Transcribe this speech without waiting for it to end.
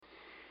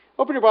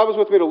Open your Bibles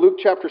with me to Luke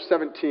chapter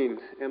 17,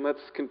 and let's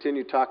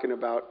continue talking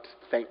about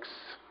thanks.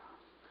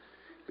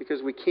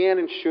 Because we can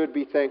and should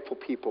be thankful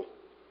people.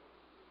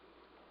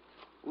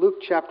 Luke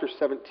chapter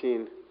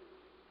 17.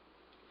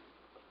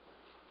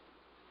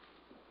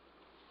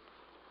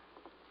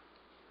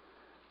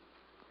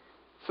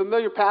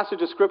 Familiar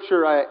passage of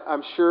Scripture,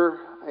 I'm sure.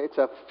 It's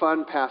a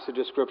fun passage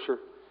of Scripture.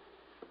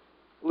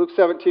 Luke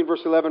 17,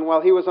 verse 11. While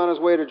he was on his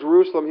way to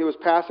Jerusalem, he was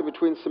passing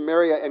between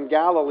Samaria and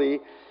Galilee.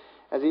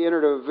 As he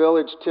entered a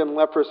village, 10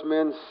 leprous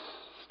men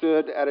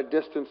stood at a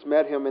distance,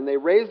 met him, and they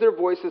raised their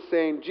voices,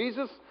 saying,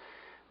 Jesus,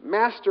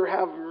 Master,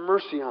 have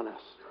mercy on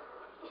us.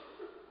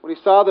 When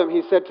he saw them,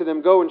 he said to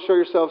them, Go and show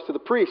yourselves to the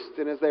priest.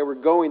 And as they were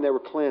going, they were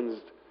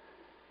cleansed.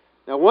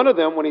 Now one of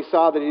them, when he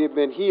saw that he had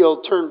been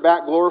healed, turned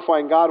back,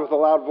 glorifying God with a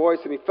loud voice,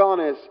 and he fell on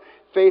his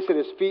face at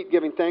his feet,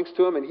 giving thanks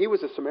to him, and he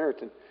was a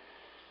Samaritan.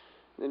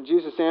 Then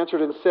Jesus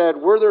answered and said,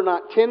 Were there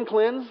not 10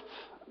 cleansed,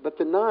 but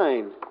the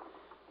 9?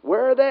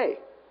 Where are they?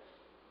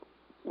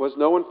 Was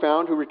no one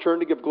found who returned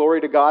to give glory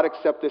to God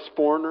except this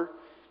foreigner?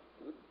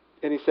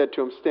 And he said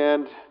to him,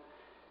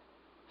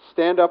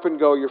 Stand up and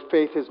go, your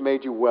faith has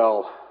made you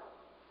well.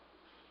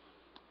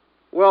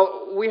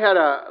 Well,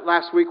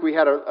 last week we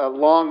had a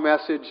long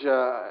message,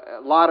 a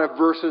lot of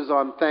verses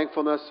on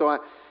thankfulness. So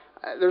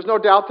there's no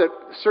doubt that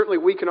certainly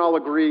we can all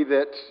agree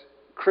that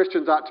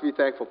Christians ought to be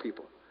thankful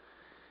people.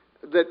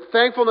 That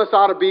thankfulness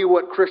ought to be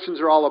what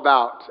Christians are all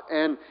about.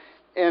 And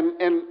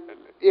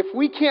if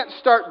we can't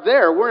start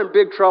there, we're in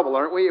big trouble,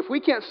 aren't we? If we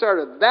can't start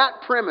at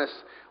that premise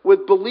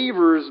with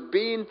believers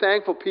being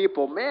thankful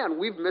people, man,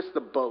 we've missed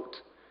the boat.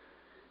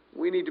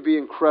 We need to be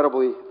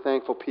incredibly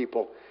thankful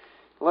people.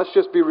 Let's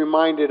just be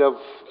reminded of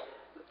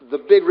the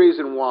big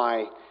reason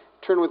why.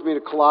 Turn with me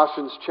to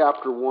Colossians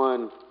chapter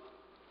 1.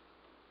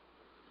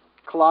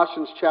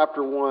 Colossians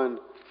chapter 1.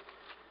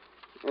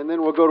 And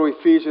then we'll go to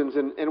Ephesians,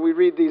 and we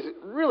read these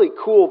really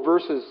cool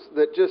verses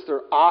that just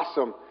are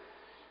awesome.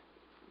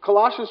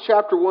 Colossians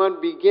chapter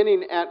 1,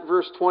 beginning at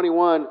verse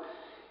 21.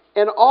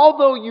 And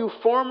although you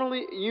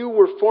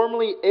were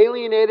formerly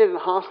alienated and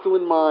hostile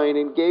in mind,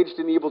 engaged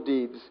in evil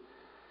deeds,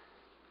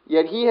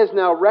 yet he has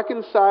now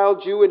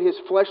reconciled you in his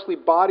fleshly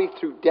body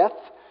through death,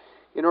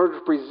 in order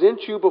to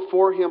present you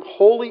before him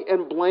holy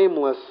and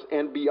blameless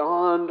and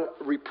beyond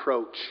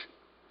reproach.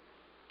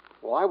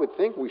 Well, I would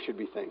think we should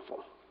be thankful.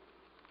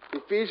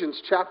 Ephesians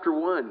chapter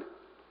 1.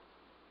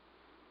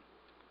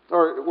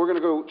 Or we're going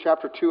to go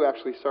chapter 2,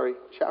 actually. Sorry,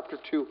 chapter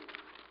 2.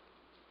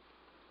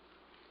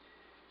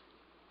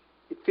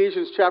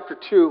 Ephesians chapter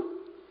 2.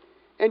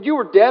 And you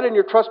were dead in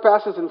your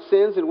trespasses and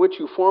sins in which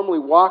you formerly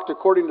walked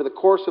according to the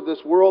course of this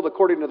world,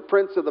 according to the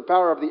prince of the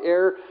power of the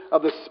air,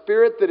 of the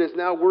spirit that is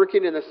now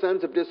working in the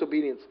sons of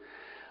disobedience.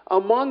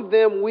 Among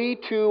them we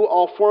too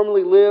all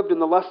formerly lived in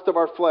the lust of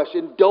our flesh,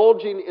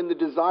 indulging in the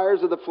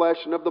desires of the flesh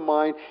and of the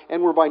mind,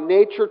 and were by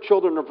nature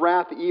children of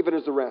wrath, even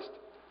as the rest.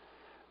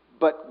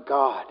 But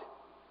God,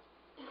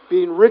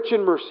 being rich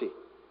in mercy,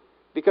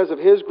 because of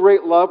his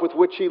great love with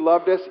which he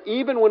loved us,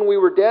 even when we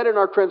were dead in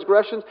our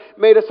transgressions,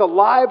 made us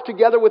alive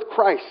together with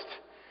Christ.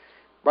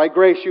 By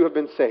grace you have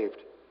been saved,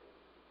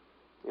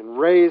 and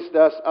raised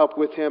us up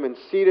with him, and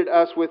seated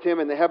us with him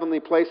in the heavenly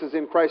places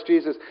in Christ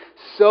Jesus,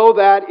 so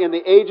that in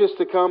the ages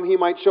to come he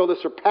might show the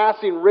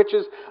surpassing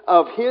riches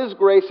of his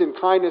grace and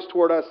kindness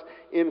toward us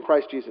in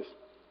Christ Jesus.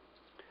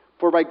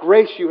 For by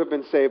grace you have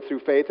been saved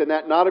through faith, and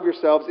that not of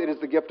yourselves, it is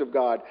the gift of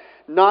God,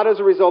 not as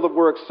a result of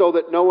works, so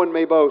that no one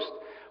may boast.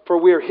 For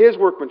we are his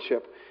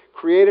workmanship,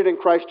 created in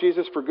Christ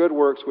Jesus for good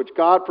works, which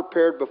God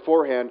prepared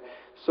beforehand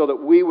so that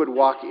we would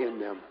walk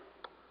in them.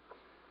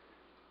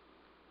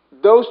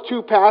 Those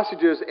two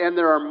passages, and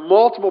there are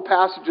multiple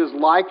passages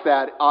like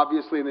that,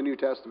 obviously, in the New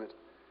Testament.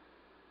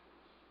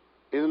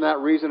 Isn't that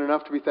reason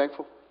enough to be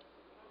thankful?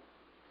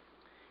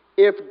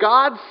 If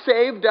God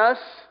saved us,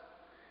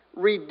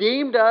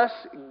 redeemed us,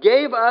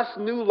 gave us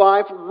new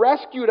life,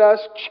 rescued us,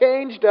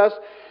 changed us,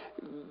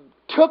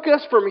 took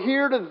us from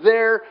here to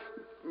there,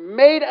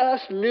 made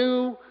us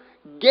new,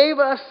 gave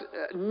us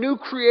new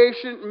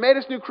creation, made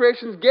us new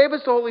creations, gave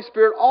us the Holy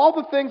Spirit, all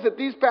the things that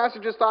these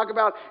passages talk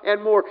about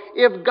and more.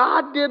 If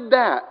God did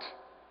that,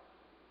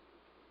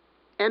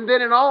 and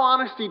then in all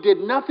honesty did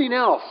nothing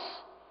else,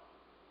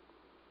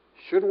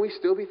 shouldn't we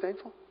still be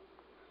thankful?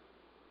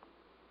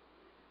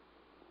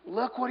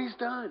 Look what he's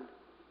done.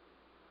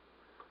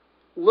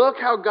 Look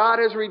how God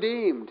has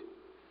redeemed.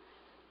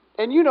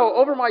 And you know,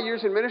 over my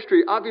years in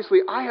ministry, obviously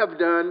I have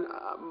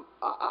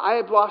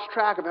lost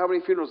track of how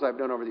many funerals I've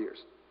done over the years.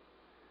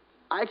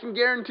 I can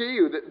guarantee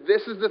you that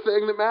this is the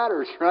thing that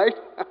matters, right?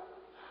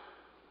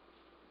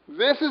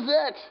 This is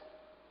it.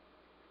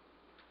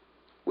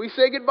 We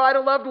say goodbye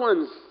to loved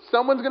ones.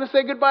 Someone's going to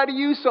say goodbye to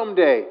you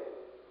someday.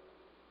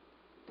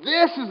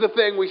 This is the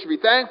thing we should be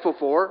thankful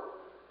for.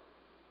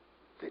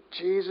 That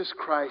Jesus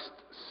Christ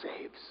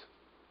saves.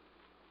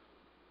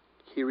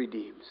 He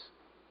redeems.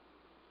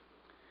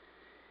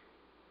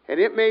 And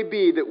it may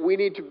be that we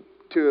need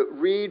to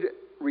read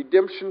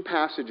redemption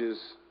passages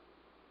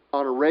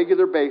on a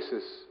regular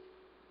basis,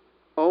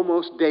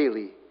 almost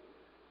daily,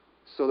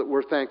 so that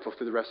we're thankful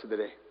for the rest of the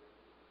day.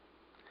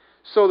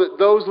 so that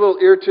those little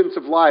irritants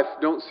of life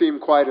don't seem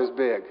quite as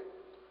big.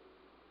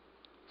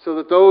 So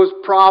that those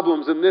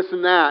problems and this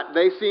and that,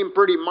 they seem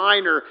pretty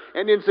minor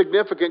and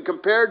insignificant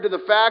compared to the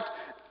fact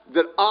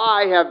that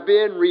I have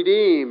been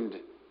redeemed.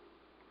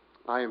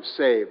 I am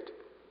saved,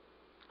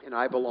 and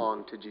I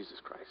belong to Jesus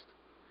Christ.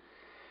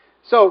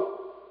 So,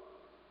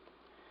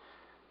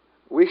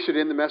 we should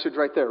end the message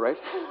right there, right?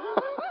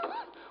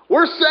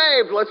 We're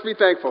saved. Let's be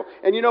thankful.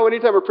 And you know,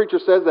 anytime a preacher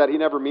says that, he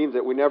never means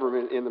it. We never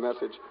end the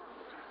message.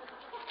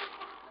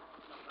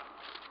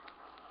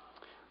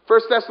 1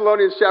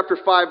 Thessalonians chapter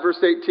 5, verse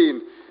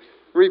 18.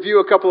 Review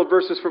a couple of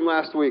verses from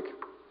last week.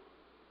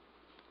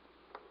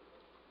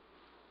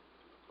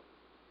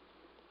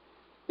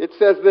 It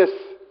says this: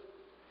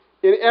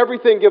 in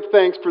everything give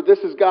thanks, for this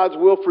is God's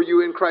will for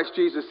you in Christ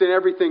Jesus. In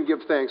everything give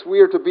thanks. We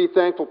are to be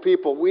thankful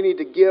people. We need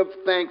to give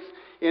thanks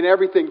in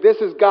everything. This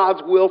is God's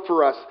will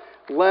for us.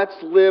 Let's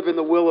live in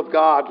the will of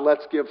God.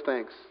 Let's give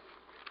thanks.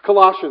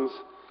 Colossians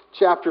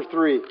chapter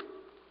 3,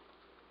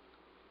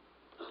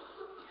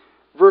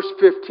 verse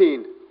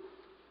 15.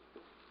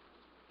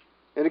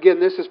 And again,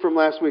 this is from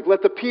last week.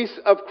 Let the peace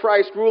of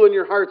Christ rule in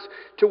your hearts,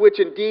 to which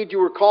indeed you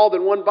were called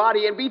in one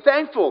body, and be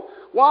thankful.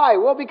 Why?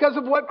 Well, because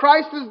of what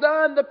Christ has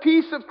done. The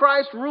peace of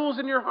Christ rules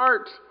in your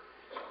heart.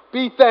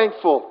 Be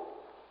thankful.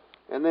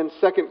 And then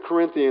 2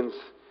 Corinthians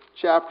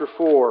chapter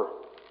 4.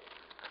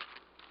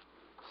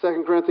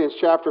 2 Corinthians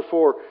chapter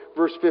 4,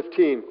 verse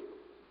 15.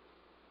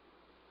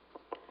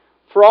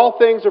 For all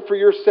things are for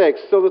your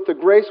sakes, so that the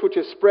grace which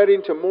is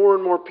spreading to more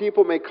and more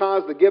people may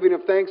cause the giving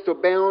of thanks to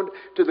abound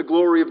to the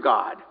glory of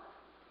God.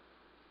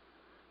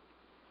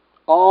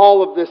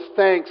 All of this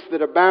thanks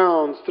that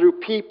abounds through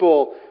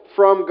people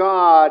from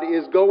God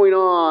is going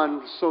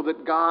on so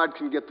that God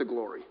can get the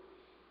glory.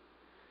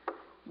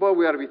 Boy,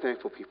 we ought to be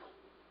thankful people.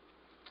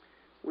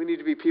 We need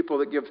to be people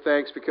that give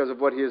thanks because of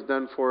what He has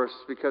done for us,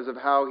 because of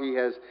how He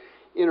has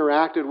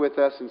interacted with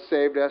us and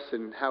saved us,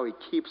 and how He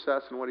keeps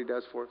us and what He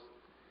does for us.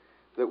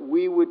 That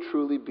we would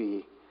truly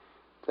be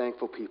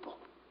thankful people.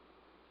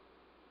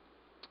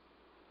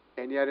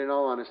 And yet, in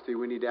all honesty,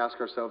 we need to ask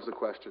ourselves the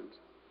questions.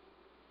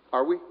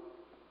 Are we?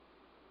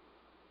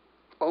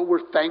 Oh,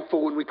 we're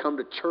thankful when we come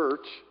to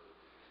church.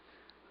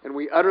 And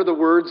we utter the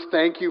words,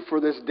 thank you for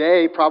this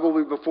day,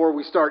 probably before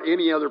we start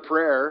any other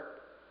prayer.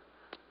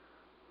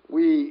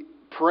 We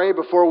pray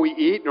before we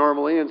eat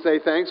normally and say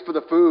thanks for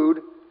the food.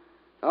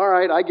 All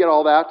right, I get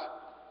all that.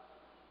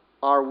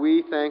 Are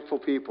we thankful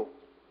people?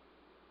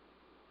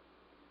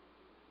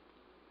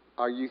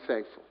 Are you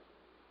thankful?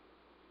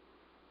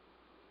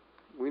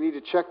 We need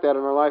to check that in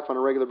our life on a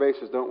regular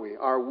basis, don't we?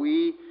 Are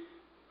we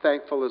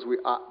thankful as we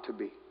ought to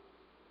be?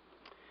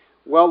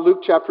 Well, Luke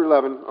chapter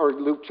 11, or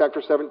Luke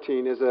chapter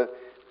 17, is a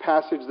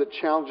passage that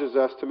challenges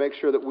us to make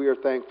sure that we are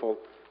thankful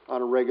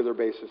on a regular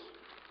basis.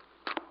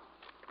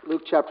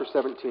 Luke chapter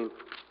 17.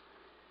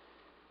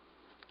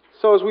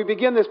 So as we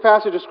begin this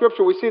passage of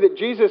Scripture, we see that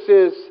Jesus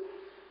is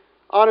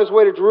on His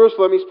way to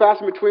Jerusalem. He's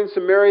passing between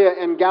Samaria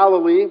and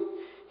Galilee.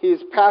 He's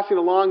passing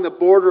along the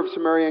border of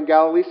Samaria and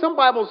Galilee. Some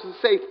Bibles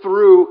say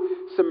through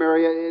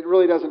Samaria. It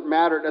really doesn't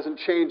matter. It doesn't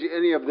change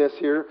any of this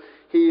here.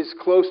 He's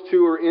close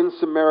to or in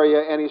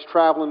Samaria, and he's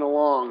traveling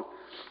along.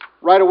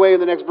 Right away in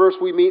the next verse,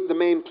 we meet the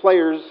main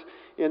players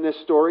in this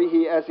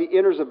story. As he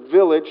enters a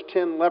village,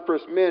 10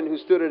 leprous men who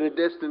stood at a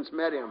distance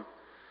met him.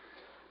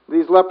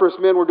 These leprous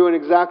men were doing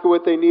exactly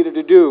what they needed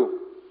to do.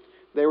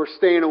 They were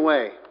staying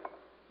away.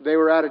 They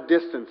were at a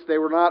distance. They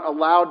were not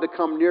allowed to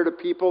come near to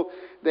people.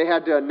 They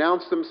had to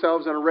announce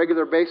themselves on a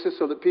regular basis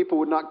so that people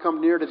would not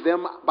come near to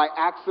them by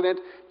accident,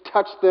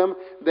 touch them.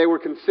 They were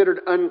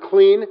considered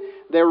unclean.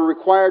 They were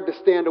required to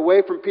stand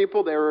away from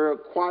people. They were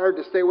required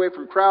to stay away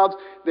from crowds.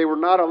 They were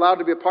not allowed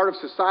to be a part of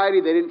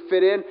society. They didn't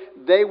fit in.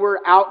 They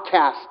were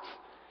outcasts.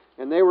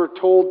 And they were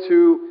told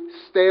to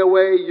stay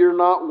away. You're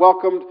not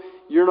welcomed.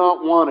 You're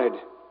not wanted.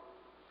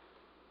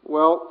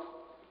 Well,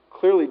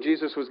 clearly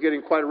Jesus was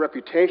getting quite a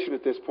reputation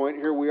at this point.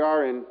 Here we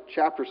are in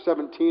chapter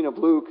 17 of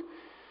Luke.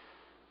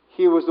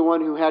 He was the one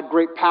who had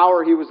great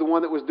power. He was the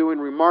one that was doing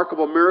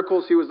remarkable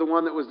miracles. He was the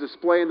one that was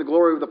displaying the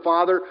glory of the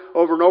Father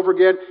over and over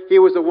again. He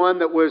was the one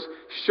that was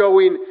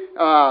showing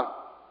the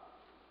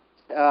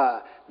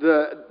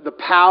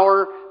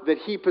power that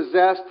He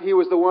possessed. He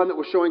was the one that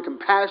was showing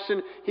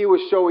compassion. He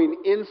was showing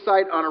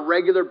insight on a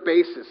regular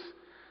basis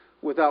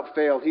without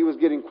fail. He was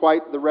getting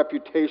quite the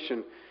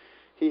reputation.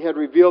 He had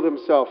revealed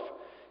Himself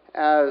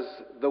as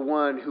the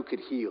one who could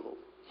heal.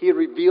 He had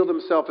revealed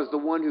Himself as the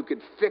one who could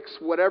fix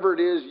whatever it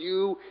is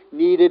you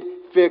needed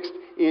fixed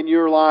in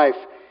your life.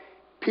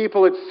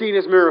 People had seen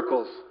His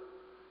miracles,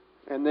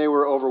 and they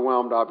were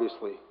overwhelmed,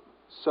 obviously.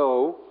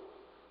 So,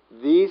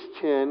 these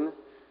 10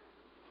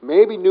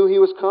 maybe knew He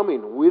was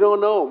coming. We don't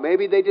know.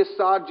 Maybe they just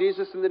saw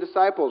Jesus and the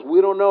disciples.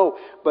 We don't know.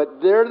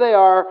 But there they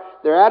are.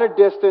 They're at a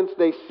distance.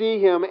 They see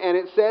Him. And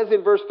it says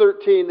in verse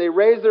 13, they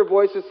raise their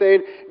voices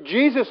saying,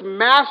 Jesus,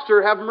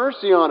 Master, have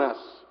mercy on us.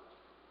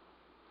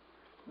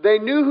 They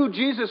knew who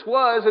Jesus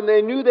was, and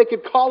they knew they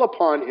could call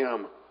upon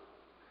Him.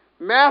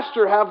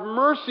 Master, have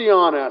mercy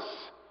on us.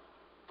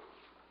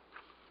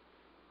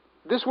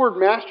 This word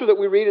master that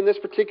we read in this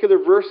particular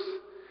verse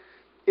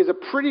is a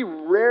pretty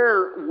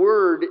rare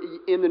word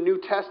in the New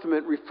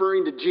Testament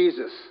referring to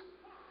Jesus.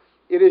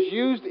 It is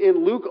used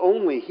in Luke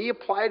only. He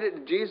applied it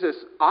to Jesus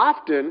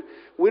often.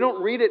 We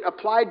don't read it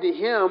applied to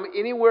him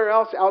anywhere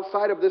else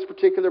outside of this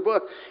particular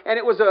book. And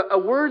it was a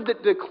word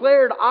that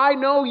declared, I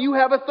know you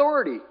have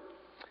authority.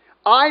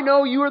 I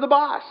know you are the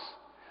boss.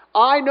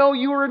 I know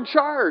you are in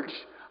charge.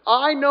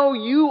 I know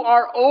you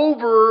are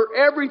over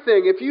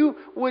everything. If you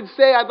would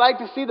say, I'd like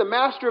to see the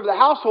master of the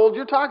household,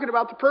 you're talking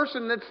about the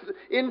person that's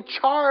in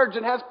charge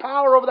and has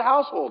power over the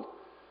household.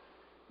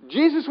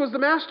 Jesus was the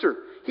master.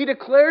 He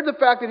declared the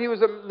fact that he was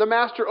the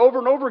master over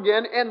and over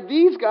again, and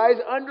these guys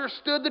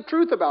understood the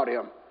truth about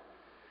him.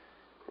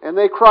 And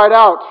they cried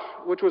out,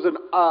 which was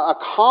a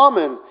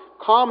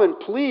common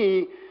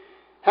plea,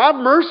 have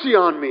mercy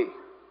on me.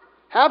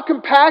 Have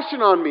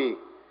compassion on me.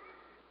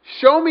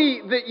 Show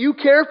me that you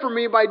care for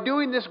me by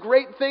doing this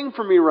great thing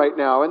for me right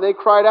now. And they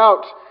cried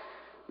out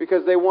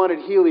because they wanted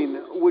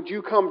healing. Would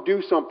you come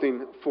do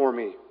something for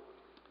me?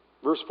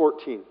 Verse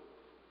 14.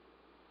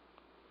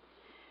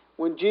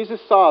 When Jesus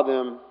saw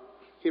them,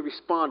 he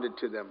responded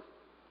to them.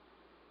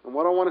 And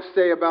what I want to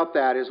say about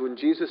that is when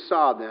Jesus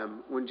saw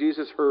them, when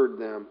Jesus heard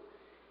them,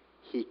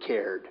 he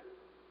cared.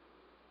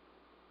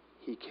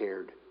 He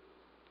cared.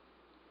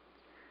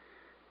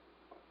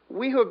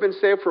 We who have been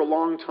saved for a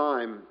long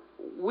time,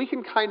 we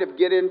can kind of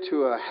get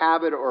into a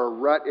habit or a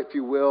rut, if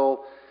you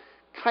will,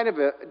 kind of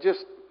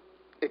just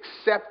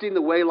accepting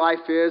the way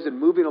life is and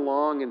moving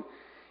along.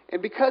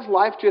 And because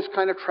life just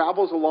kind of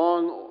travels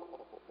along,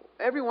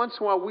 every once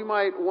in a while we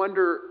might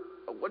wonder,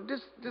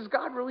 does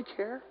God really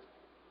care?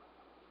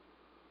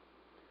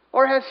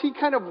 Or has he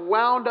kind of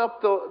wound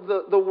up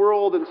the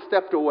world and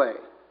stepped away?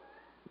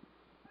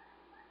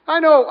 I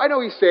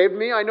know he saved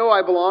me. I know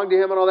I belong to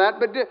him and all that.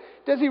 But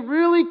does he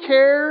really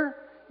care?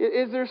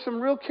 Is there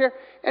some real care?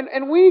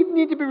 And we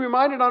need to be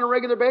reminded on a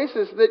regular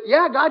basis that,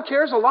 yeah, God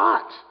cares a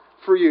lot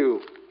for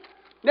you.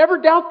 Never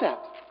doubt that.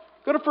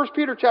 Go to 1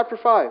 Peter chapter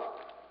 5.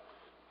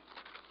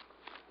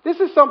 This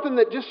is something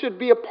that just should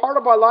be a part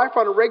of my life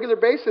on a regular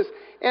basis.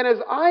 And as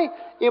I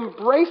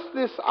embrace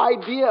this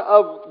idea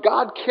of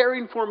God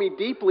caring for me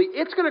deeply,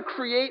 it's going to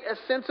create a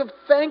sense of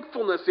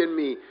thankfulness in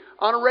me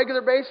on a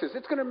regular basis.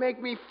 It's going to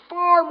make me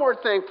far more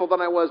thankful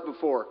than I was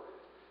before.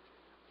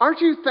 Aren't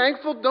you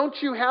thankful? Don't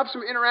you have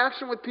some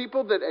interaction with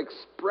people that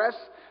express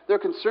their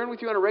concern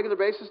with you on a regular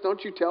basis?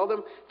 Don't you tell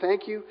them,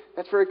 thank you,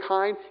 that's very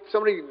kind? If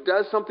somebody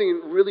does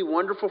something really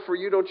wonderful for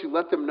you, don't you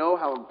let them know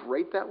how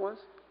great that was?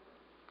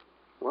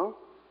 Well,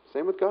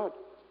 same with God.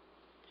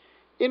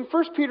 In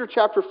 1 Peter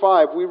chapter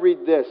 5, we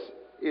read this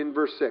in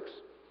verse 6.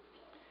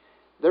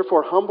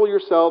 Therefore, humble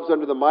yourselves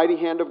under the mighty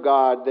hand of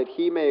God, that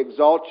he may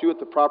exalt you at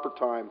the proper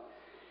time,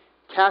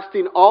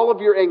 casting all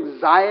of your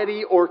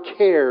anxiety or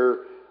care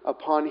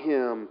upon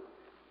him,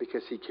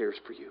 because he cares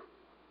for you.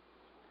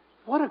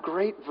 What a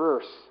great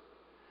verse.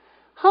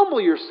 Humble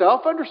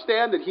yourself.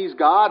 Understand that he's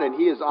God and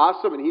he is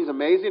awesome and he's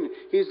amazing.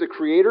 He's the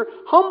creator.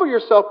 Humble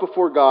yourself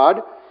before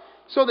God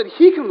so that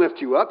he can lift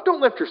you up.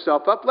 Don't lift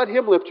yourself up. Let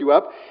him lift you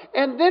up.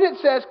 And then it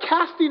says,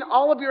 casting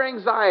all of your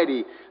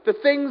anxiety, the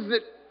things that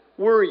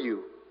worry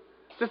you,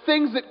 the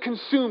things that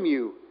consume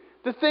you,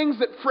 the things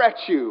that fret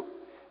you,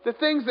 the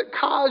things that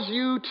cause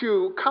you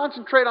to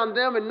concentrate on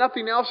them and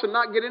nothing else and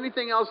not get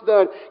anything else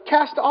done.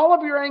 Cast all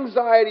of your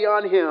anxiety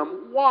on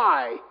him.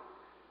 Why?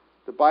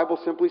 The Bible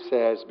simply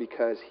says,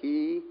 because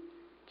he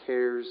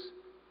cares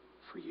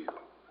for you.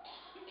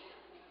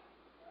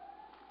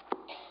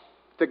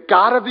 The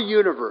God of the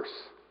universe,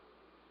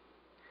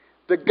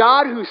 the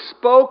God who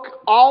spoke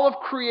all of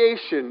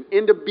creation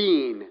into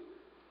being,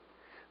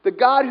 the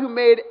God who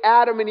made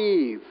Adam and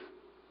Eve,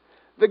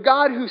 the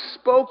God who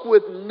spoke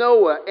with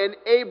Noah and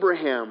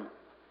Abraham,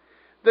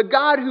 the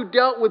God who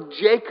dealt with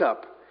Jacob,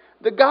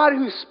 the God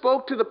who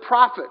spoke to the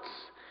prophets,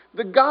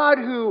 the God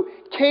who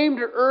came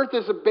to earth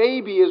as a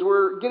baby as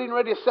we're getting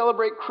ready to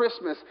celebrate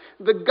Christmas,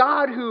 the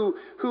God who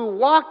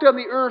walked on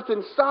the earth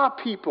and saw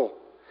people,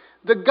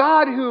 the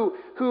God who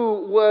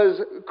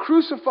was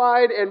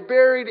crucified and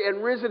buried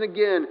and risen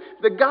again,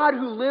 the God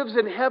who lives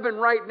in heaven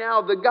right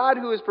now, the God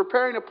who is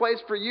preparing a place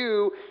for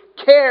you,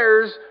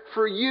 cares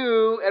for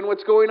you and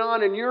what's going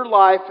on in your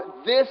life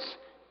this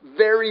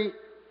very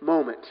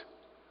moment.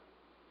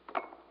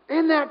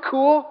 Isn't that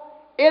cool?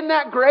 Isn't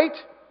that great?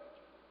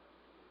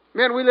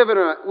 Man, we live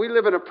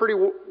in a pretty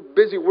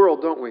busy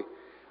world, don't we?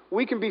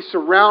 We can be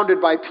surrounded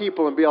by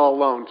people and be all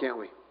alone, can't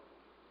we?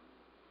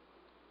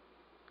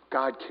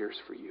 God cares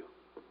for you.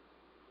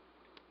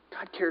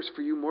 God cares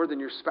for you more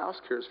than your spouse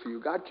cares for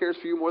you. God cares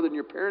for you more than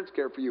your parents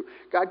care for you.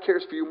 God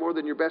cares for you more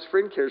than your best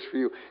friend cares for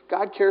you.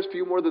 God cares for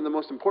you more than the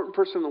most important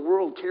person in the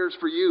world cares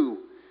for you.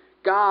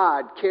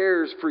 God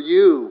cares for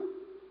you.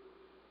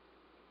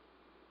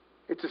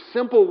 It's a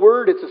simple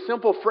word, it's a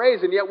simple phrase,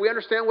 and yet we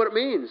understand what it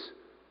means.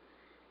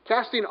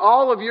 Casting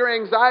all of your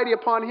anxiety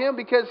upon him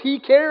because he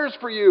cares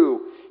for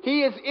you.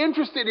 He is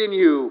interested in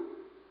you.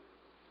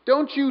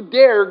 Don't you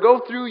dare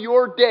go through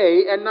your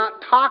day and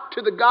not talk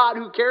to the God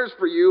who cares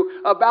for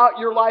you about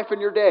your life and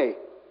your day.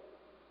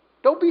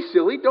 Don't be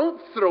silly.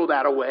 Don't throw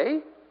that away.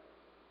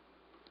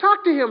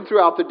 Talk to him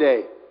throughout the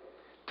day.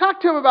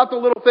 Talk to him about the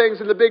little things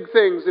and the big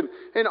things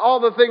and all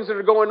the things that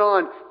are going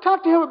on.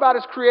 Talk to him about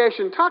his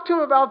creation. Talk to him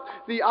about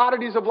the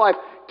oddities of life.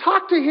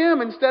 Talk to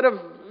him instead of,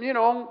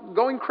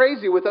 going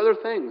crazy with other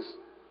things.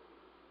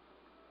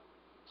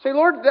 Say,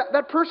 Lord,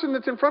 that person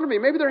that's in front of me,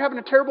 maybe they're having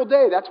a terrible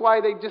day. That's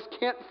why they just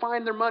can't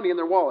find their money in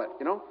their wallet,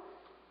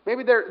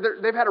 Maybe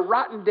they've had a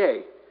rotten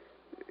day.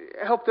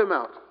 Help them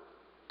out.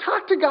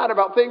 Talk to God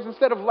about things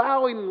instead of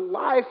allowing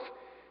life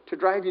to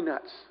drive you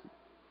nuts.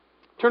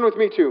 Turn with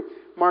me to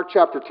Mark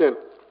chapter 10.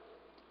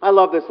 I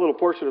love this little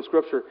portion of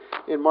Scripture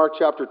in Mark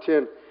chapter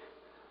 10.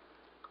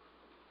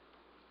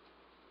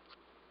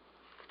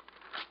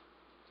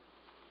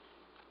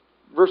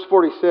 Verse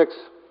 46.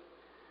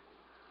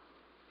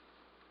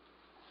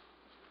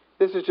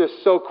 This is just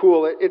so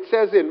cool. It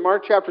says in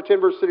Mark chapter 10,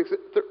 verse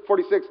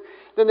 46,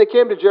 Then they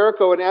came to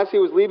Jericho, and as he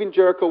was leaving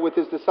Jericho with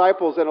his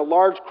disciples and a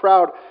large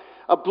crowd,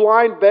 a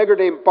blind beggar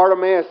named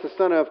Bartimaeus, the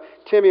son of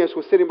Timaeus,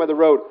 was sitting by the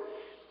road.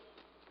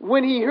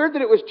 When he heard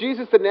that it was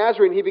Jesus the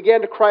Nazarene, he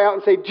began to cry out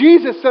and say,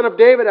 Jesus, Son of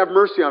David, have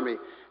mercy on me.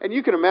 And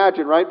you can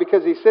imagine, right?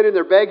 Because he's sitting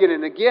there begging,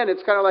 and again,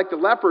 it's kind of like the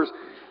lepers.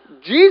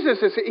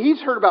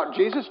 He's heard about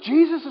Jesus.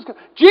 Jesus!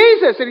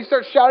 And he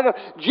starts shouting out,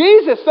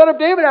 Jesus, Son of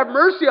David, have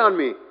mercy on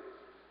me.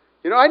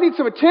 I need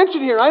some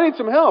attention here. I need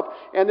some help.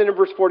 And then in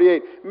verse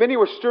 48, many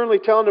were sternly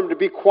telling him to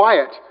be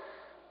quiet.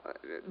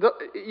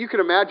 You can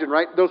imagine,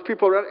 right? Those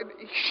people around.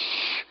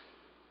 Shh.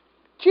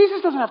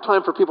 Jesus doesn't have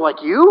time for people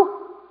like you.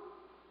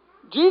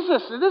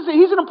 Jesus,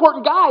 he's an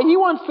important guy. He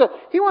wants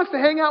to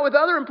hang out with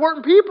other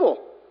important people.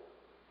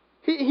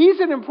 He's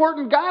an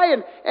important guy,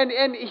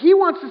 and he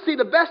wants to see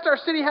the best our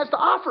city has to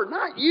offer.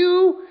 Not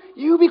you.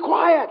 You be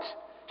quiet.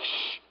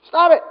 Shh.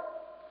 Stop it.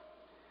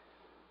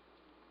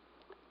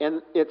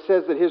 And it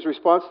says that his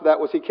response to that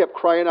was he kept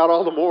crying out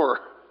all the more.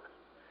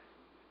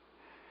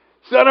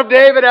 Son of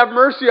David, have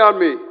mercy on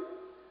me.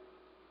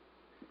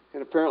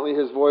 And apparently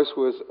his voice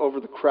was over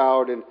the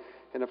crowd,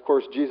 and of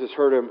course Jesus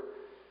heard him.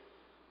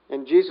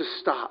 And Jesus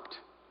stopped.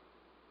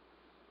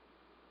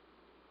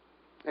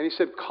 And he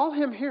said, call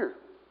him here.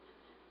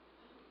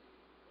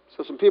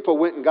 So some people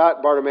went and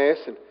got Bartimaeus,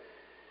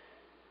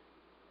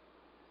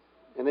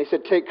 and they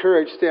said, take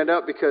courage, stand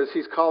up, because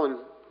he's calling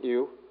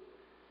you.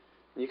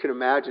 You can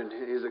imagine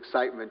his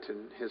excitement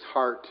and his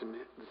heart and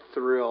the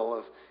thrill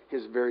of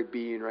his very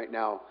being right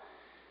now.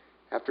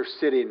 After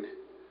sitting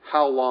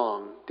how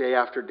long, day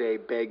after day,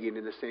 begging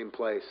in the same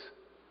place.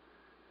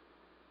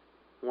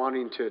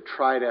 Wanting to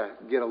try to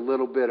get a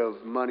little bit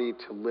of money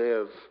to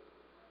live.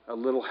 A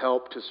little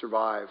help to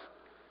survive.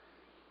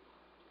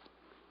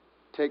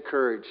 Take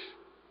courage.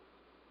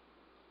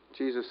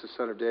 Jesus, the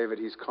Son of David,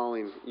 he's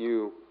calling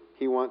you.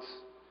 He wants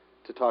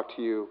to talk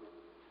to you.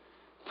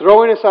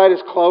 Throwing aside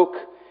his cloak,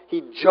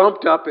 he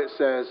jumped up, it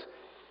says,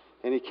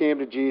 and he came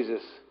to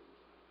Jesus.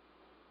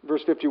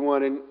 Verse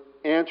 51, and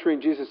answering,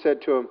 Jesus said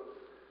to him,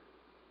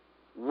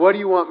 what do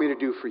you want me to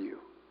do for you?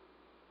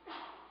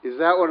 Is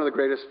that one of the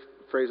greatest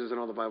phrases in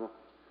all the Bible?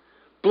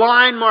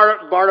 Blind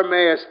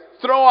Bartimaeus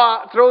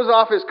throws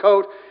off his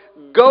coat,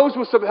 goes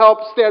with some help,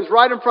 stands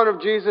right in front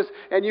of Jesus,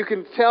 and you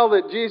can tell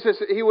that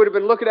Jesus, he would have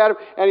been looking at him,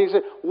 and he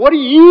said, what do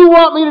you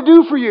want me to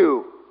do for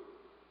you?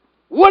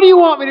 What do you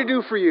want me to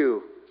do for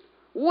you?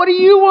 What do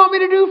you want me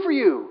to do for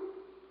you?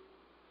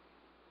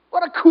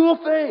 What a cool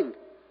thing.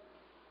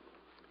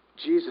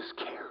 Jesus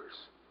cares.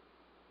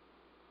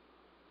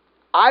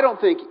 I don't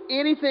think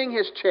anything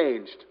has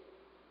changed.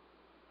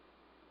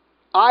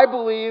 I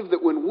believe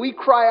that when we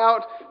cry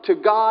out to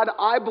God,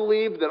 I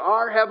believe that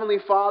our Heavenly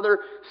Father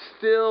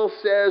still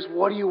says,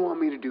 what do you want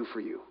me to do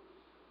for you?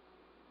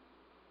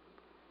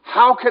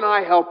 How can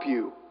I help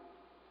you?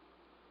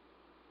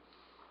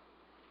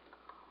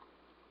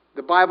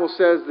 The Bible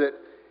says that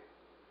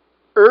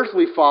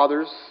earthly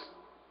fathers,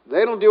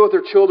 they don't deal with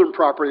their children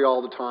properly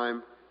all the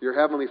time. Your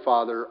Heavenly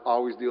Father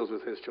always deals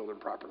with His children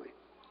properly.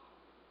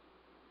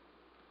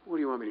 What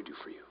do you want me to do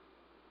for you?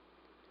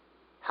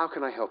 How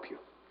can I help you?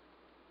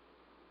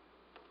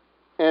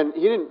 And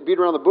he didn't beat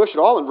around the bush at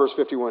all in verse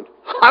 51.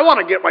 I want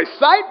to get my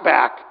sight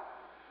back.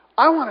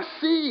 I want to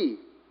see.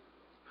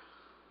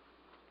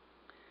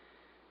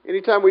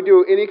 Anytime we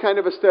do any kind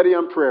of a study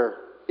on prayer,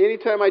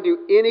 anytime I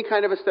do any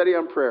kind of a study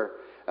on prayer,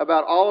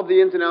 about all of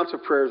the ins and outs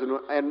of prayers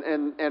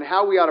and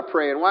how we ought to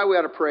pray and why we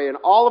ought to pray and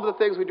all of the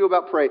things we do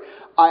about pray,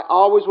 I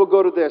always will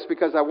go to this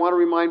because I want to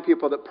remind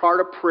people that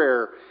part of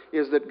prayer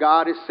is that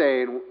God is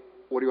saying,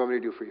 what do you want me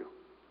to do for you?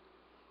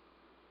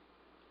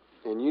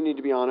 And you need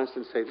to be honest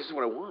and say, this is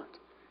what I want.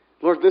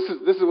 Lord, this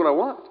is what I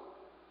want.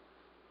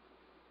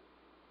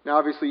 Now,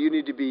 obviously, you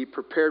need to be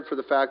prepared for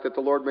the fact that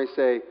the Lord may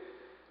say,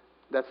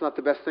 that's not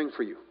the best thing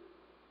for you.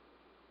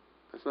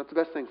 That's not the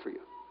best thing for you.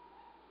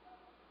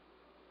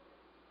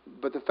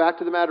 But the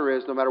fact of the matter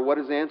is, no matter what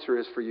His answer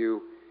is for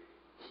you,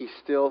 He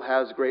still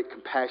has great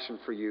compassion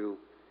for you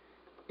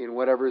in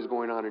whatever is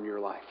going on in your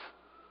life.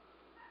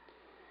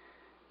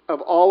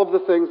 Of all of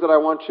the things that I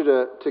want you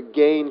to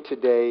gain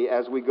today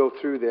as we go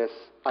through this,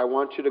 I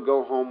want you to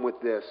go home with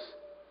this.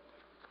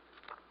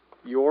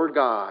 Your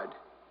God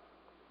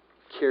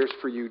cares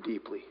for you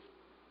deeply.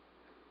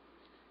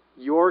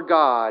 Your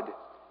God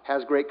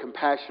has great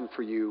compassion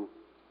for you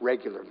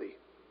regularly.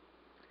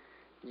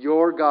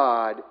 Your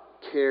God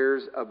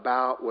cares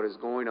about what is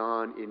going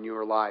on in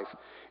your life.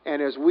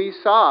 And as we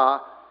saw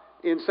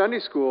in Sunday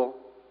school,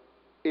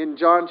 in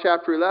John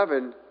chapter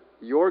 11,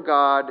 your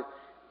God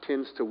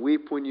tends to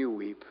weep when you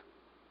weep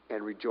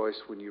and rejoice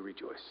when you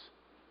rejoice.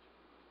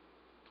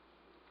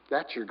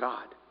 That's your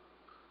God.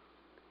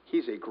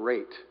 He's a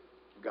great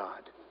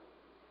God.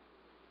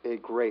 A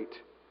great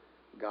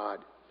God.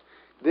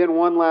 Then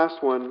one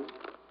last one,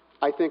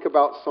 I think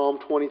about Psalm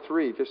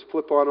 23. Just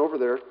flip on over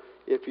there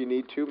if you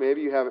need to.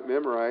 Maybe you have it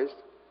memorized.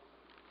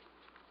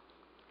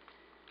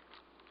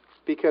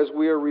 Because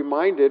we are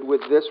reminded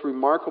with this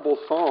remarkable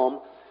psalm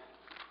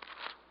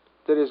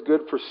that is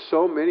good for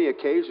so many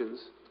occasions.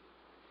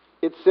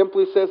 It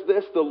simply says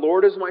this: the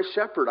Lord is my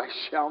shepherd, I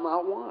shall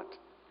not want.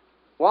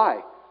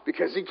 Why?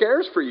 Because He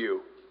cares for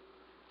you.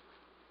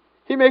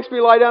 He makes me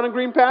lie down in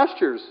green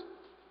pastures.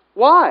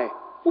 Why?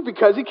 Well,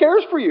 because He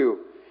cares for you.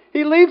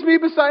 He leads me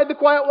beside the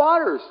quiet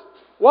waters.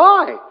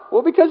 Why?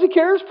 Well, because He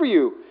cares for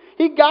you.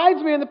 He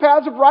guides me in the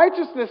paths of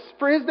righteousness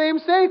for His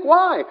name's sake.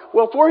 Why?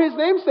 Well, for His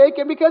name's sake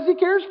and because He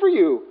cares for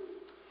you.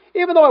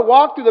 Even though I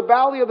walk through the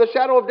valley of the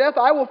shadow of death,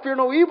 I will fear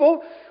no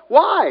evil.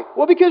 Why?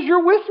 Well, because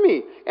you're with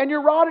me, and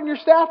your rod and your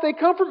staff, they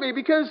comfort me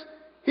because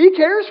He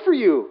cares for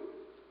you.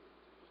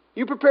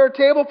 You prepare a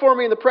table for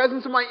me in the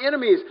presence of my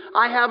enemies.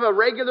 I have a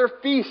regular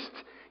feast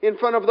in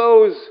front of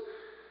those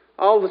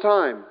all the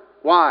time.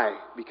 Why?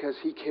 Because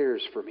He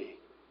cares for me.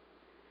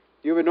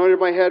 You have anointed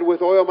my head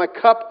with oil, my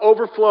cup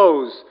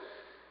overflows.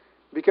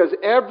 Because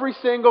every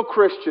single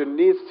Christian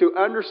needs to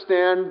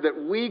understand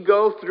that we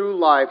go through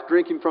life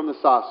drinking from the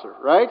saucer,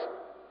 right?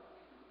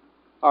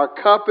 Our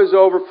cup is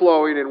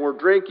overflowing and we're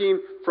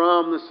drinking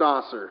from the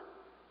saucer.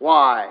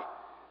 Why?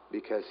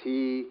 Because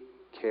He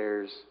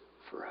cares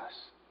for us.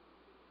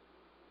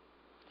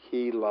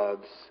 He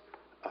loves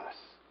us.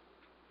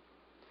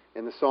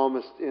 And the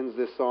psalmist ends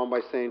this psalm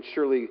by saying,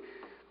 surely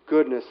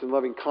goodness and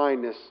loving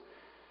kindness,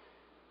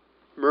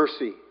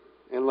 mercy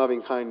and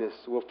loving kindness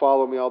will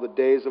follow me all the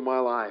days of my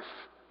life.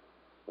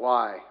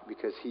 Why?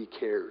 Because He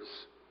cares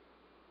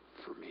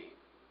for me.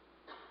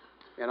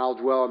 And I'll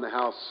dwell in the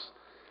house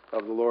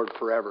of the Lord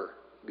forever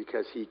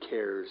because He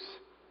cares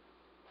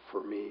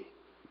for me.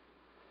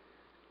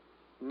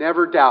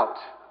 Never doubt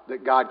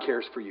that God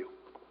cares for you.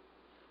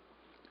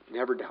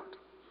 Never doubt.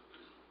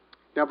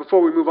 Now,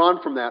 before we move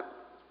on from that,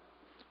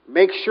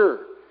 make sure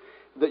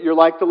that you're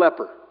like the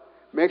leper.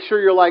 Make sure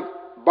you're like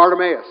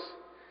Bartimaeus.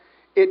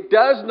 It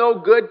does no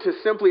good to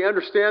simply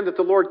understand that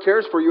the Lord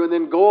cares for you and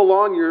then go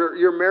along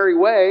your merry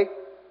way.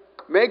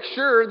 Make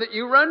sure that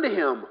you run to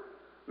Him.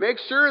 Make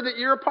sure that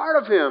you're a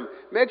part of Him.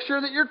 Make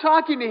sure that you're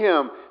talking to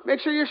Him.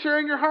 Make sure you're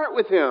sharing your heart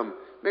with Him.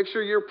 Make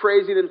sure you're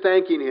praising and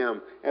thanking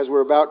Him, as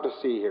we're about to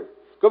see here.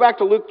 Go back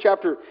to Luke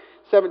chapter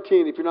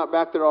 17 if you're not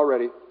back there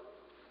already.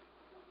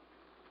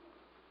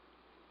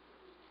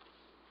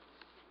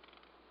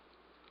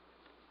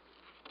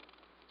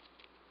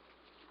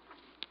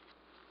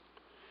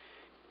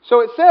 So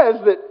it says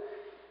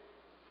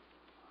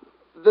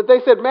that they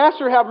said,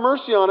 Master, have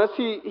mercy on us.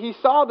 He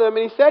saw them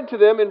and He said to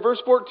them in verse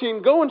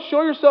 14, go and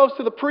show yourselves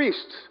to the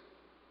priests.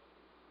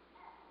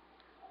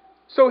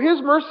 So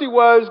His mercy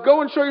was,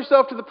 go and show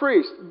yourself to the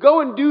priest. Go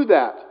and do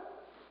that.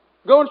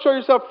 Go and show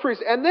yourself to the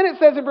priest. And then it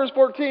says in verse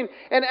 14,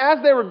 and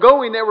as they were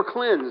going, they were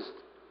cleansed.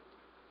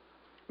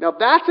 Now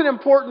that's an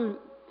important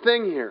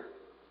thing here.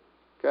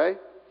 Okay?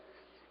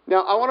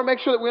 Now I want to make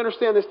sure that we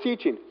understand this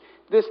teaching.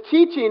 This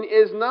teaching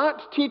is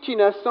not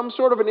teaching us some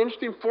sort of an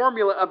interesting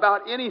formula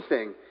about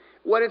anything.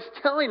 What it's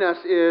telling us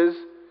is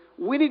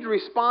we need to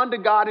respond to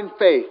God in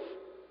faith.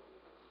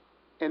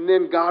 And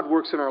then God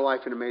works in our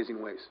life in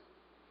amazing ways.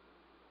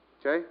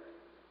 Okay?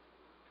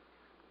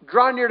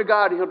 Draw near to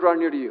God and He'll draw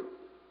near to you.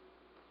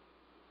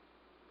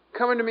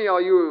 Come unto me, all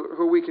you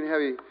who are weak and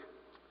heavy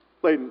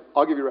laden.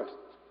 I'll give you rest.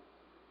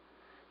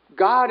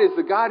 God is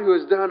the God who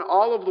has done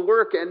all of the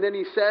work, and then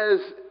He says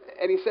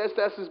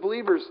to us as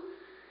believers,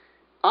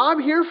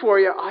 I'm here for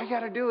you. All you got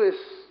to do is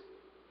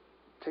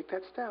take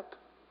that step.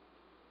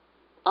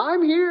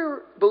 I'm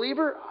here,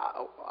 believer.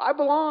 I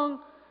belong.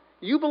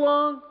 You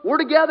belong. We're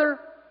together.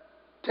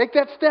 Take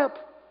that step.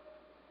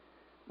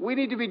 We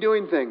need to be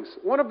doing things.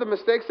 One of the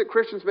mistakes that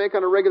Christians make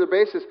on a regular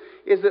basis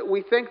is that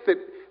we think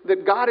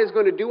that God is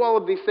going to do all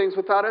of these things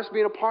without us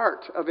being a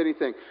part of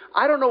anything.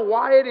 I don't know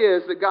why it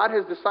is that God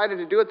has decided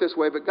to do it this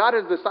way, but God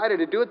has decided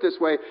to do it this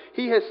way.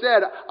 He has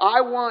said,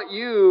 I want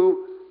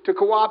you to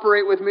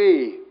cooperate with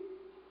me.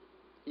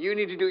 You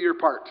need to do your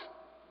part.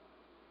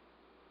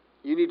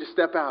 You need to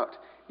step out.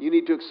 You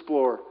need to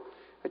explore.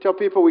 I tell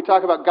people, we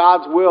talk about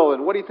God's will,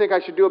 and what do you think I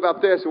should do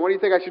about this, and what do you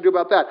think I should do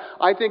about that?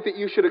 I think that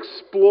you should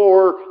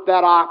explore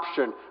that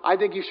option. I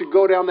think you should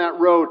go down that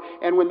road,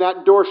 and when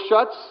that door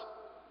shuts,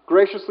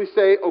 graciously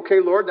say, okay,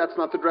 Lord, that's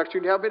not the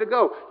direction you have me to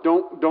go.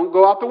 Don't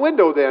go out the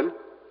window then.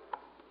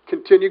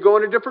 Continue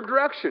going a different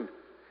direction.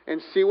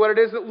 and see what it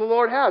is that the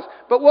Lord has.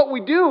 But what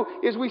we do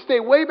is we stay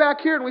way back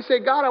here and we say,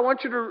 God, I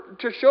want you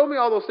to show me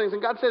all those things.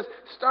 And God says,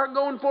 start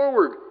going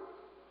forward.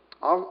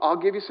 I'll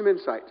give you some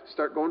insight.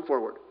 Start going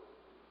forward.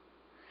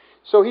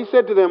 So he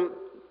said to them,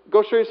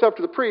 go show yourself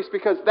to the priest,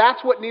 because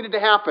that's what needed to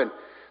happen.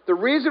 The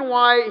reason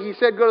why he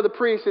said go to the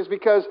priest is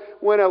because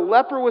when a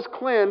leper was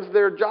cleansed,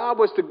 their job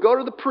was to go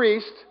to the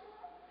priest,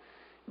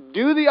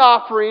 do the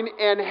offering,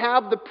 and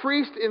have the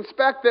priest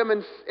inspect them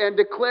and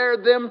declare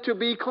them to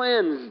be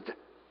cleansed.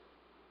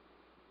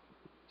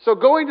 So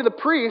going to the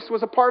priest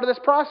was a part of this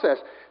process.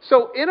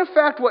 So in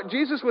effect, what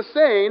Jesus was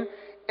saying,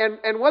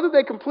 and whether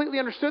they completely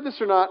understood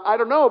this or not, I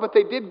don't know, but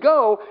they did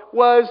go,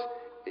 was,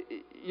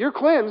 you're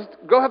cleansed,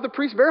 go have the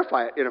priest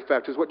verify it, in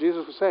effect, is what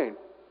Jesus was saying.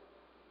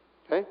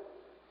 Okay?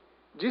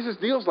 Jesus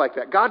deals like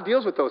that. God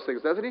deals with those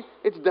things, doesn't he?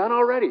 It's done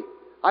already.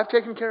 I've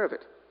taken care of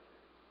it.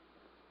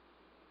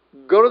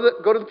 Go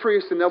to the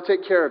priest and they'll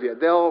take care of you.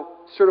 They'll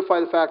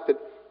certify the fact that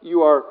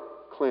you are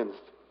cleansed.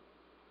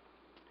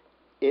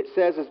 It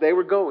says as they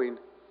were going,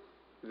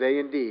 they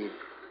indeed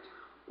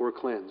were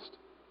cleansed.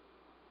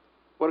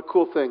 What a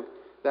cool thing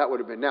that would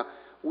have been. Now,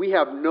 we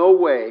have no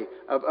way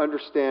of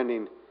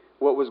understanding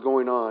what was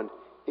going on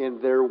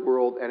in their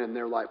world and in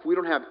their life. We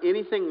don't have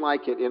anything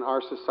like it in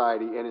our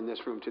society and in this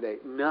room today.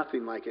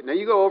 Nothing like it. Now,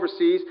 you go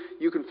overseas,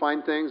 you can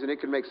find things and it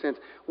can make sense.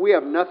 We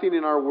have nothing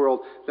in our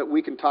world that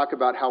we can talk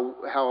about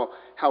how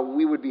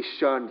we would be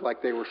shunned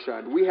like they were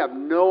shunned. We have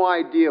no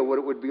idea what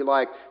it would be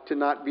like to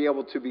not be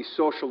able to be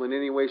social in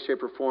any way,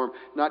 shape, or form,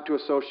 not to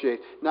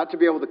associate, not to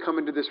be able to come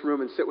into this room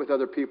and sit with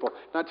other people,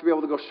 not to be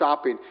able to go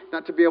shopping,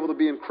 not to be able to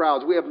be in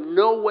crowds. We have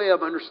no way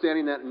of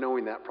understanding that and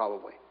knowing that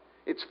probably.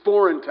 It's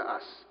foreign to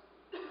us.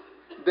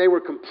 They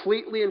were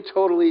completely and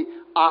totally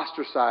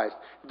ostracized.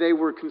 They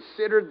were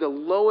considered the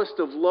lowest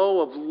of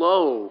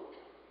low.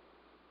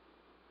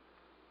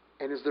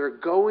 And as they're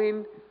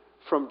going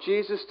from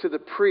Jesus to the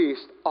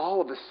priest,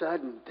 all of a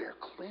sudden they're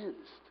cleansed.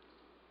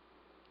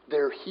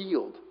 They're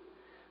healed.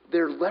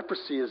 Their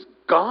leprosy is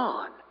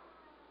gone.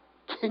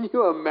 Can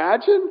you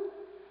imagine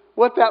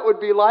what that would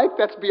be like?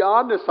 That's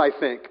beyond us, I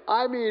think.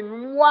 I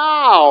mean,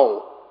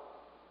 wow!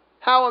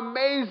 How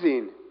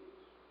amazing!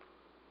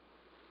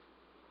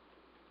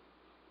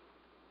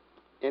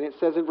 And it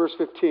says in verse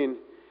 15,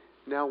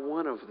 now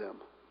one of them,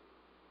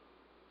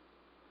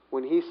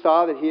 when he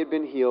saw that he had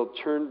been healed,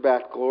 turned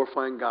back,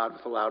 glorifying God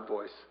with a loud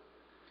voice.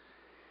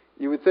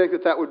 You would think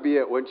that would be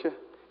it, wouldn't you?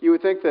 You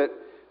would think that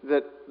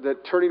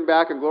turning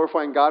back and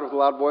glorifying God with a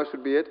loud voice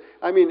would be it.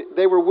 I mean,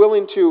 they were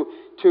willing to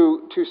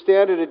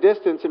stand at a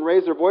distance and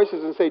raise their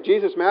voices and say,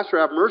 Jesus, Master,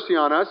 have mercy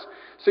on us.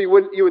 So you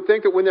would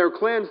think that when they were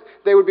cleansed,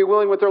 they would be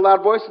willing with their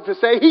loud voices to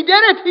say, He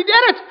did it! He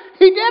did it!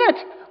 He did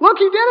it! Look,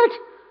 He did it!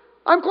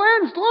 I'm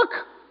cleansed! Look!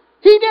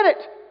 He did it!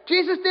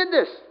 Jesus did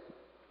this!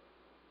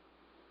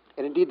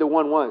 And indeed the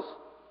one was.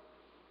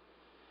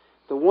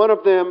 The one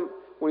of them,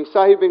 when he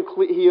saw he had been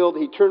healed,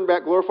 he turned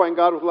back, glorifying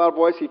God with a loud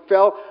voice. He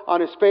fell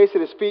on his face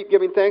at his feet,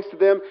 giving thanks to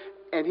them.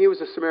 And he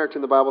was a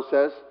Samaritan, the Bible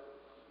says.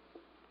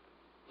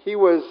 He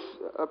was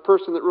a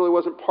person that really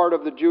wasn't part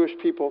of the Jewish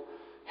people.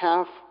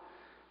 Half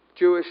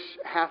Jewish,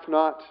 half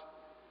not.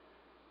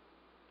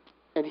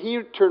 And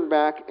he turned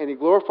back and he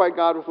glorified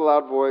God with a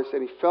loud voice,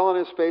 and he fell on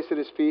his face at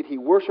his feet. He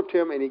worshiped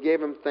him and he gave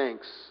him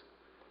thanks.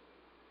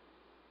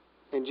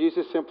 And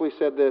Jesus simply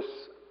said this,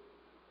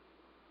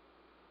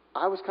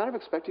 I was kind of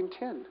expecting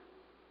 10.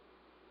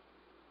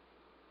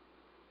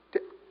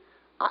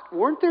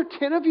 Weren't there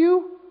 10 of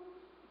you?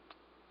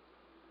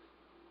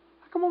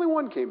 How come only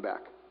one came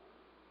back?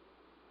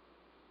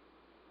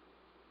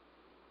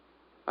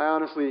 I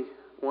honestly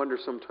wonder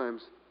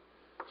sometimes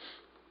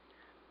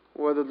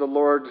whether the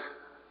Lord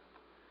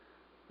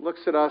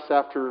looks at us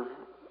after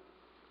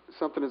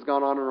something has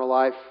gone on in our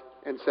life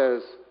and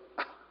says,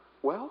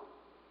 well,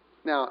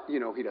 now,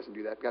 he doesn't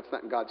do that. That's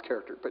not in God's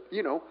character. But,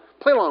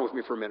 play along with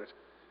me for a minute.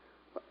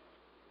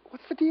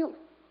 What's the deal?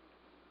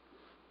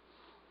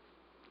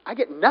 I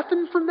get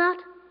nothing from that?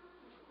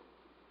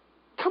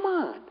 Come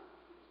on.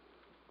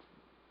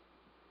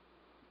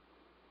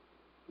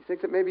 You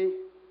think maybe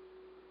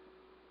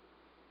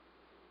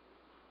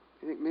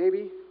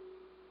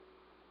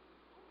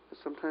that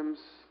sometimes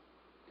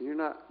you're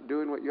not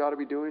doing what you ought to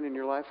be doing in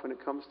your life when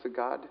it comes to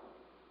God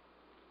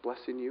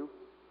blessing you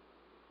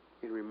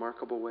in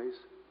remarkable ways?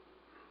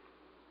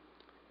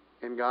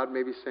 And God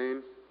may be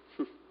saying,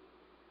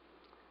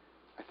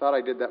 I thought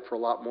I did that for a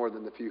lot more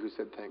than the few who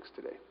said thanks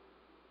today.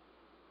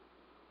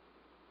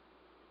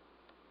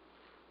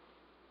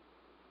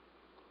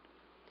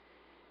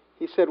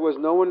 He said,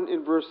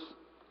 in verse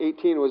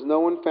 18, was no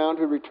one found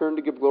who returned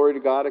to give glory to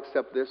God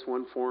except this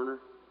one foreigner?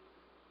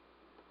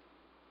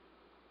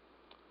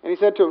 And he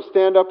said to him,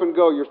 stand up and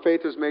go, your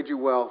faith has made you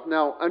well.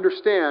 Now,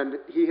 understand,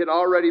 he had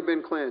already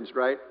been cleansed,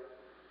 right?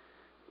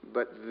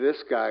 But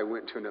this guy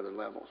went to another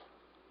level.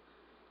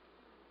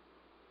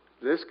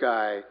 This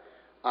guy,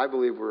 I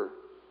believe we're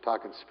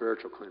talking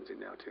spiritual cleansing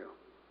now too.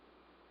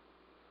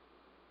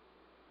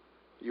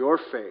 Your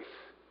faith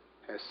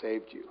has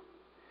saved you.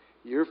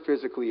 You're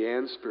physically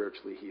and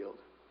spiritually healed.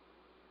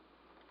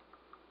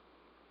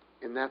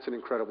 And that's an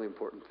incredibly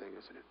important thing,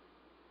 isn't it?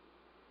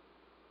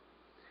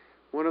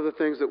 One of the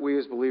things that we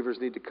as believers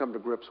need to come to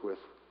grips with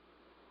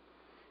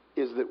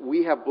is that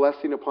we have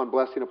blessing upon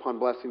blessing upon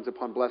blessings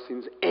upon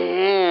blessings,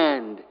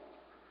 and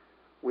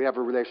we have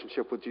a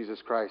relationship with Jesus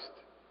Christ.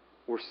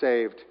 We're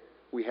saved.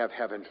 We have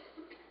heaven.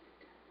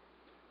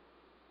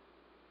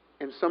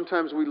 And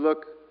sometimes we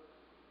look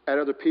at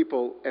other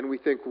people and we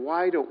think,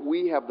 why don't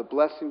we have the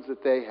blessings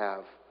that they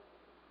have?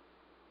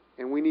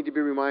 And we need to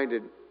be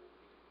reminded,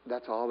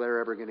 that's all they're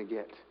ever going to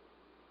get.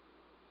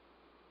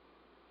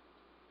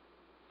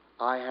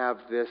 I have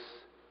this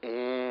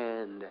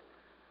and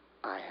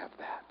I have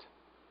that.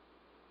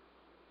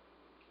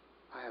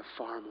 I have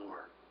far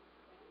more.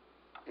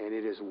 And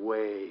it is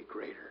way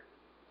greater.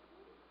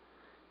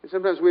 And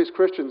sometimes we as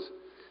Christians,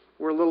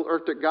 we're a little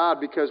irked at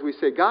God because we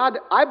say, God,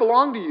 I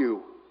belong to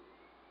you.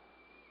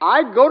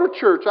 I go to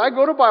church. I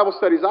go to Bible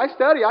studies. I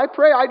study. I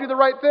pray. I do the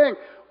right thing.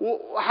 Well,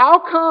 how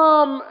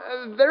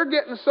come they're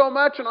getting so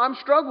much and I'm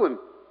struggling?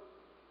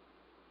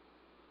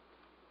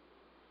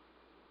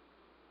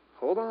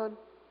 Hold on.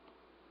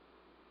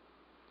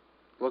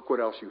 Look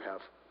what else you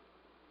have.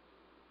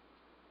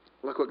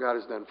 Look what God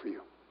has done for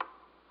you.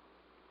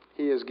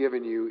 He has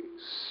given you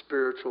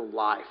spiritual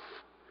life.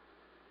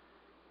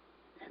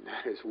 And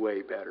that is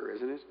way better,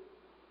 isn't it?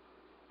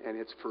 And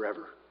it's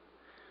forever.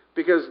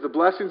 Because the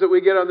blessings that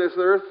we get on this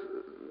earth,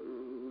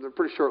 they're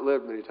pretty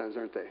short-lived many times,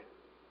 aren't they?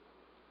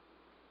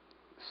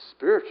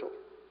 Spiritual,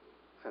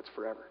 that's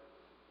forever.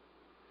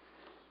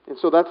 And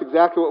so that's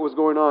exactly what was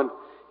going on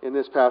in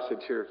this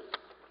passage here.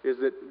 Is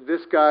that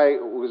this guy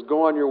was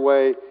go on your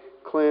way,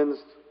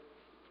 cleansed,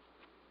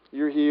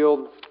 you're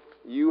healed,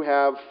 you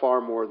have far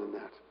more than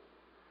that.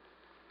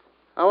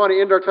 I want to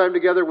end our time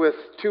together with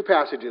two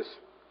passages.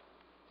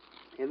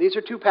 And these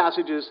are two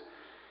passages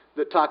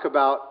that talk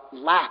about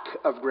lack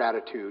of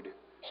gratitude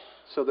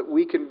so that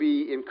we can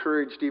be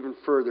encouraged even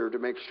further to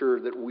make sure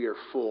that we are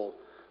full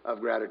of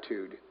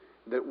gratitude.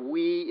 That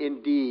we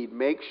indeed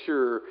make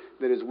sure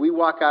that as we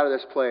walk out of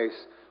this place,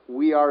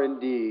 we are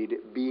indeed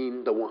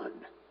being the one.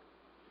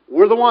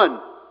 We're the one.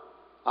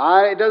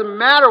 It doesn't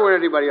matter when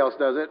anybody else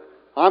does it.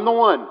 I'm the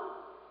one.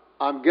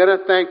 I'm going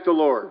to thank the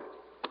Lord.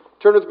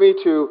 Turn with me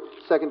to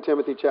 2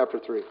 Timothy chapter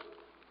 3.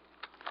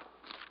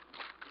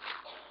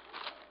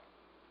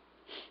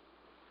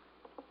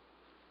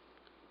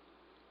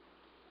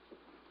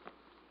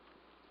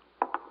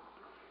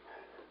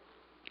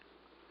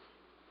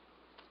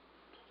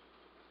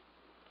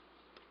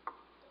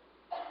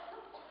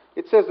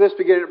 It says this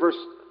beginning at verse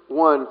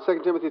 1,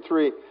 2 Timothy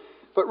 3.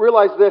 But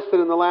realize this,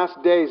 that in the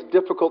last days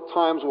difficult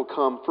times will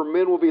come, for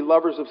men will be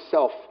lovers of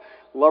self,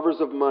 lovers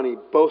of money,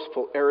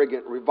 boastful,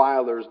 arrogant,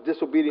 revilers,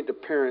 disobedient to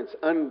parents,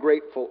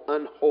 ungrateful,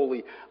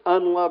 unholy,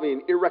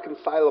 unloving,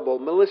 irreconcilable,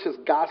 malicious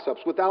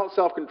gossips, without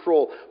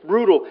self-control,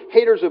 brutal,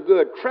 haters of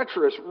good,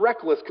 treacherous,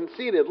 reckless,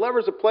 conceited,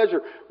 lovers of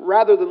pleasure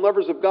rather than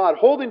lovers of God,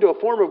 holding to a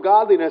form of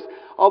godliness,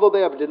 although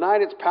they have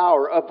denied its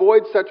power.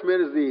 Avoid such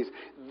men as these.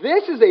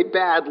 This is a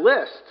bad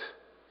list.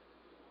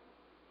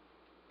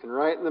 And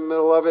right in the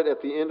middle of it,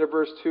 at the end of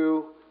verse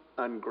 2,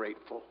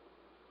 ungrateful.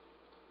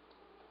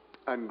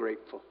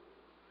 Ungrateful.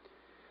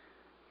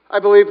 I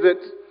believe that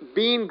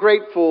being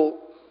grateful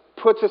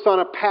puts us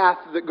on a path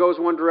that goes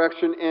one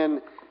direction,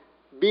 and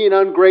being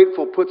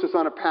ungrateful puts us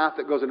on a path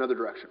that goes another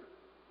direction.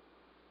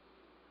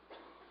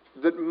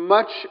 That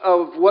much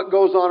of what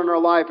goes on in our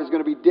life is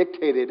going to be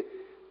dictated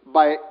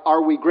by,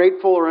 are we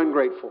grateful or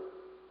ungrateful?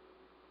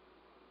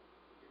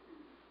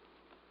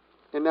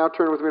 And now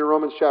turn with me to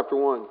Romans chapter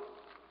 1.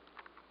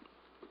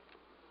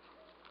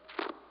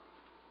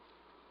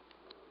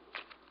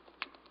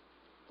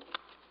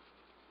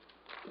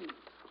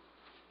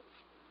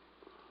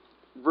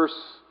 Verse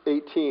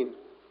 18.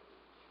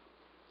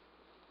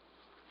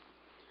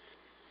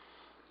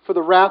 For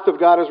the wrath of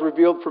God is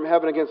revealed from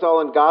heaven against all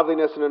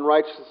ungodliness and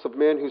unrighteousness of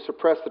men who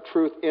suppress the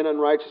truth in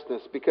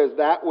unrighteousness, because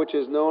that which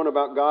is known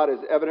about God is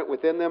evident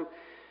within them,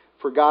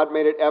 for God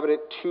made it evident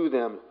to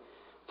them.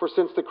 For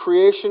since the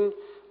creation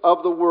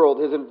of the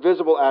world, His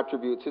invisible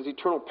attributes, His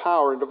eternal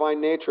power and divine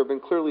nature have been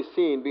clearly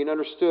seen, being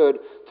understood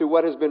through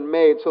what has been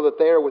made, so that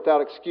they are without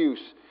excuse.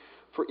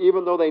 For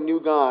even though they knew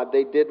God,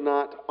 they did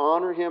not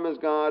honor Him as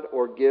God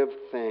or give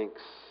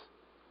thanks.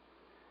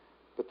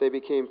 But they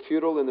became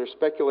futile in their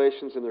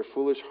speculations, and their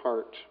foolish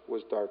heart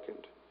was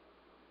darkened.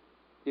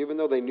 Even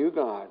though they knew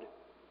God,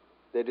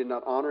 they did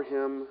not honor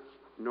Him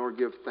nor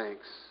give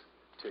thanks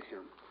to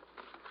Him.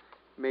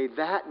 May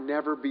that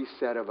never be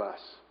said of us.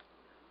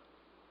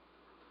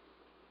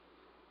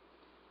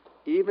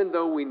 Even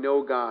though we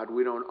know God,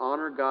 we don't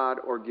honor God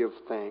or give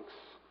thanks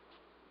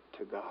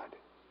to God.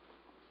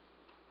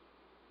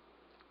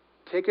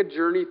 Take a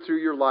journey through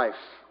your life.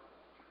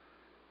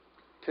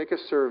 Take a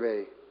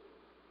survey.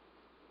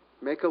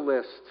 Make a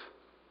list.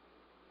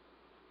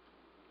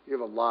 You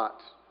have a lot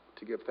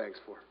to give thanks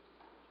for.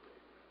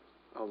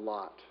 A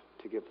lot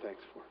to give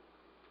thanks for.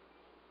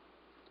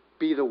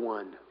 Be the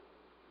one.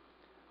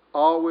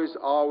 Always,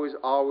 always,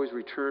 always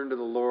return to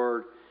the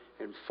Lord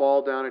and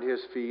fall down at His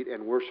feet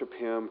and worship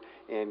Him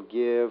and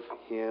give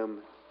Him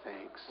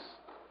thanks.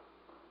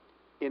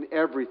 In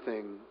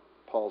everything,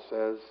 Paul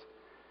says,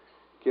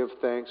 give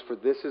thanks, for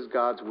this is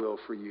God's will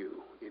for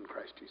you in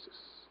Christ Jesus.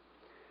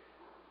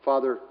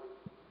 Father,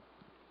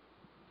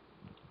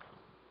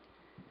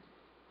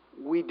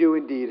 we do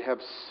indeed have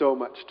so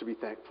much to be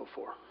thankful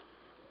for.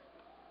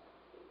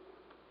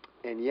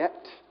 And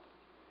yet,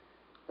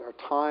 there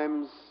are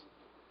times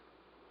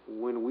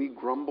when we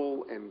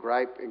grumble and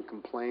gripe and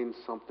complain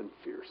something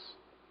fierce.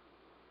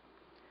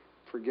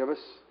 Forgive us,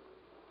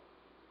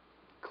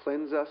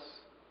 cleanse us,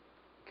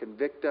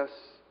 convict us,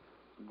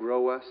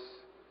 grow us,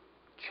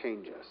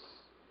 change us.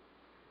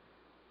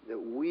 That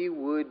we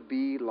would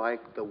be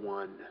like the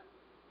one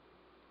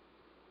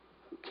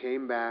who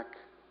came back,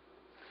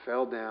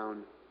 fell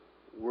down,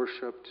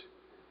 worshipped,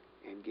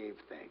 and gave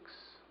thanks.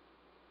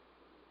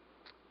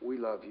 We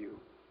love you.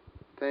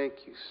 Thank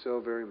you so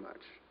very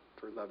much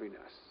for loving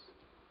us.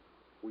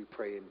 We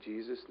pray in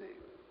Jesus' name.